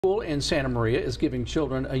School in Santa Maria is giving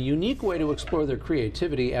children a unique way to explore their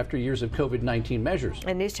creativity after years of COVID-19 measures.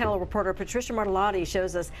 And News Channel reporter Patricia Martellotti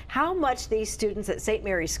shows us how much these students at St.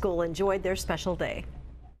 Mary's School enjoyed their special day.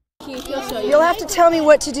 You'll have to tell me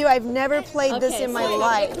what to do. I've never played this in my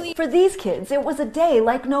life. For these kids, it was a day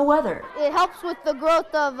like no other. It helps with the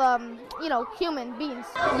growth of, human beings.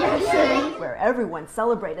 Where everyone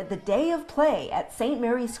celebrated the day of play at St.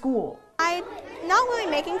 Mary's School. I'm not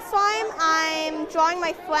really making slime. I'm drawing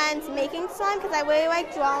my friends making slime because I really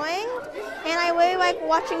like drawing. And I really like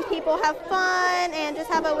watching people have fun and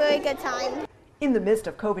just have a really good time. In the midst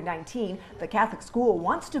of COVID-19, the Catholic school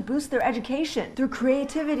wants to boost their education through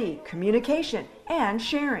creativity, communication, and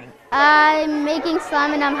sharing. I'm making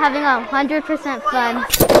slime and I'm having 100% fun.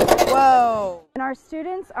 Whoa. And our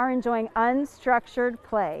students are enjoying unstructured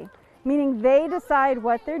play, meaning they decide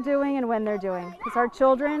what they're doing and when they're doing. Because our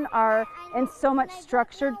children are in so much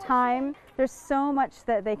structured time. There's so much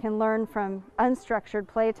that they can learn from unstructured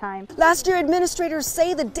playtime. Last year, administrators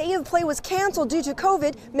say the day of play was canceled due to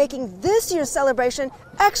COVID, making this year's celebration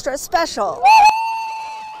extra special.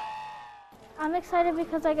 I'm excited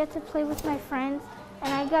because I get to play with my friends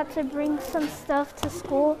and I got to bring some stuff to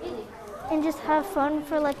school and just have fun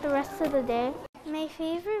for the rest of the day. My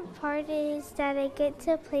favorite part is that I get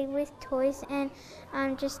to play with toys and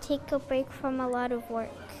just take a break from a lot of work.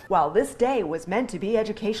 While this day was meant to be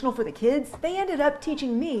educational for the kids, they ended up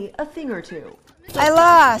teaching me a thing or two. I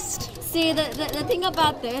lost. See, the thing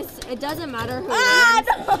about this, it doesn't matter who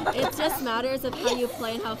wins. It just matters of how you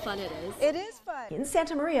play and how fun it is. It is fun. In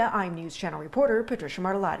Santa Maria, I'm News Channel reporter Patricia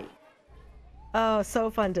Martellotti. Oh, so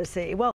fun to see. Well,